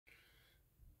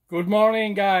Good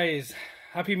morning, guys.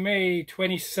 Happy May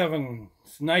 27.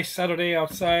 It's a nice Saturday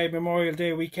outside. Memorial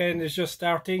Day weekend is just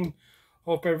starting.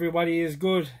 Hope everybody is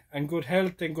good and good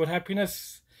health and good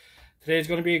happiness. Today's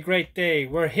going to be a great day.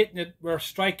 We're hitting it. We're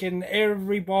striking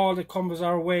every ball that comes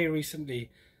our way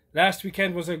recently. Last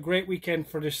weekend was a great weekend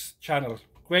for this channel.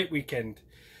 Great weekend.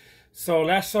 So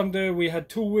last Sunday we had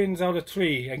 2 wins out of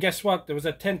 3. And guess what? There was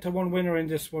a 10-1 winner in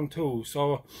this one too.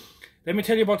 So let me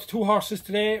tell you about the 2 horses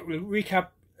today. We'll recap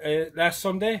last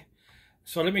Sunday.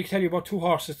 So let me tell you about 2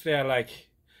 horses today I like.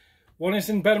 One is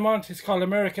in Belmont. It's called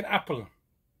American Apple.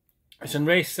 It's in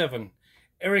race 7.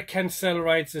 Eric Cancel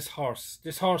rides this horse.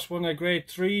 This horse won a grade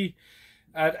 3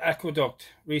 at Aqueduct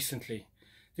recently.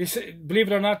 This,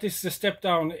 believe it or not, this is a step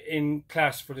down in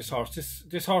class for this horse.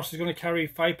 This horse is going to carry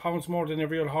 5 pounds more than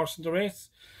every other horse in the race.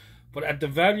 But at the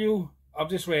value of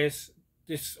this race,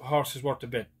 this horse is worth a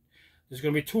bit. There's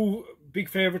going to be 2 big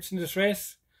favourites in this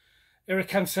race. Eric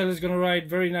Cancel is going to ride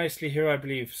very nicely here, I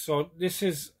believe. So this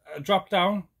is a drop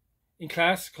down in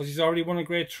class because he's already won a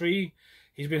grade 3.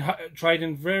 He's been tried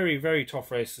in very, very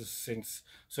tough races since.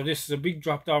 So this is a big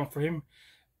drop down for him.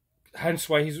 Hence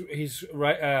why he's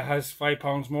has 5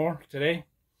 pounds more today.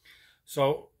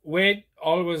 So weight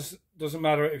always doesn't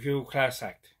matter if you class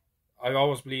act. I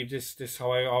always believe this is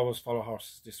how I always follow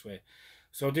horses this way.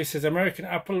 So this is American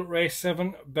Apple race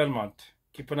 7 Belmont.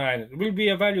 Keep an eye on it. It will be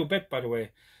a value bet, by the way.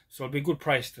 So it'll be a good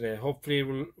price today. Hopefully it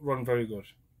will run very good.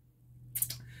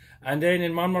 And then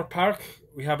in Monmouth Park,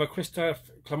 we have a Christophe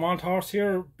Clement horse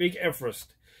here, Big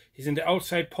Everest. He's in the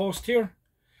outside post here.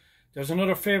 There's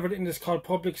another favourite in this called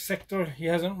Public Sector. He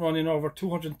hasn't run in over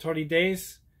 230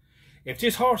 days. If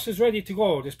this horse is ready to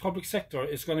go, this Public Sector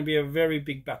is going to be a very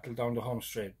big battle down the home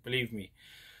straight, believe me.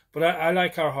 But I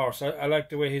like our horse. I like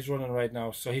the way he's running right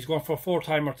now. So he's going for a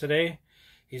 4-timer today.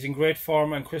 He's in great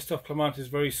form and Christophe Clement is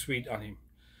very sweet on him.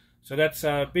 So that's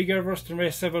Big Everest in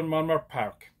race 7 Monmouth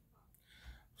Park.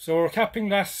 So we're capping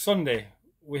last Sunday.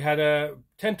 We had a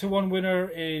 10-1 winner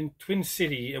in Twin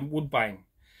City in Woodbine.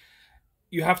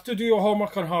 You have to do your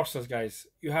homework on horses, guys.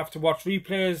 You have to watch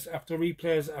replays after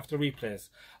replays after replays.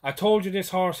 I told you this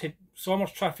horse hit so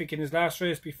much traffic in his last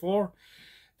race before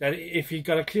that if he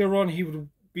got a clear run, he would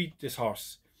beat this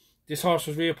horse. This horse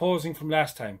was reopposing from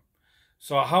last time.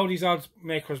 So how these odds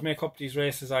makers make up these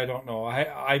races, I don't know.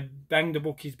 I banged the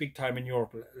bookies big time in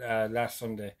Europe last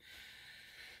Sunday.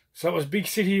 So that was Big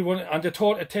City one on the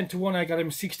total at 10-1. I got him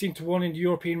 16-1 in the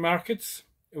European markets.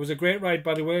 It was a great ride,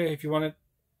 by the way. If you want to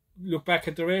look back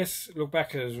at the race, look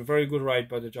back at it. It was a very good ride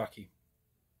by the jockey.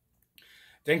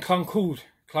 Then Clonclude,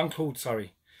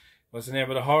 sorry, was the name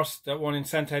of the horse that won in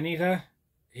Santa Anita.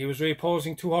 He was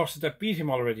reopposing 2 horses that beat him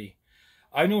already.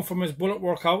 I knew from his bullet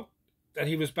workout that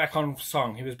he was back on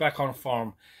song, he was back on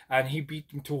form, and he beat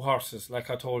them 2 horses, like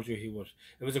I told you he would.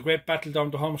 It was a great battle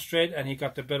down the home straight, and he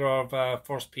got the better of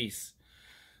first piece.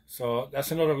 So that's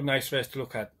another nice race to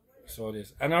look at. So it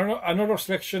is. And another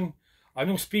selection, I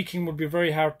know Speaking would be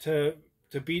very hard to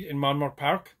beat in Monmouth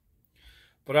Park,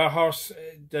 but our horse,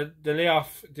 the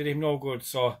layoff did him no good.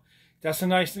 So that's a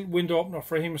nice little window opener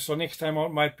for him. So next time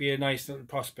out might be a nice little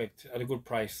prospect at a good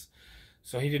price.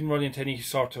 So he didn't run into any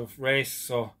sort of race.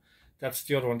 So that's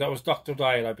the other one. That was Dr.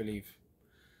 Dial, I believe.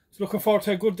 So looking forward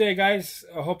to a good day, guys.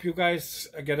 I hope you guys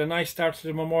get a nice start to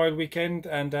the Memorial weekend.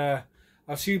 And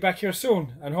I'll see you back here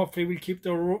soon. And hopefully we'll keep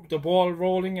the ball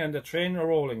rolling and the train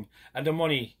rolling. And the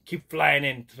money keep flying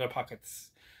into the pockets.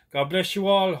 God bless you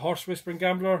all. Horse Whispering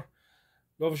Gambler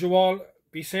loves you all.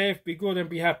 Be safe, be good and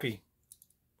be happy.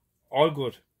 All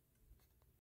good.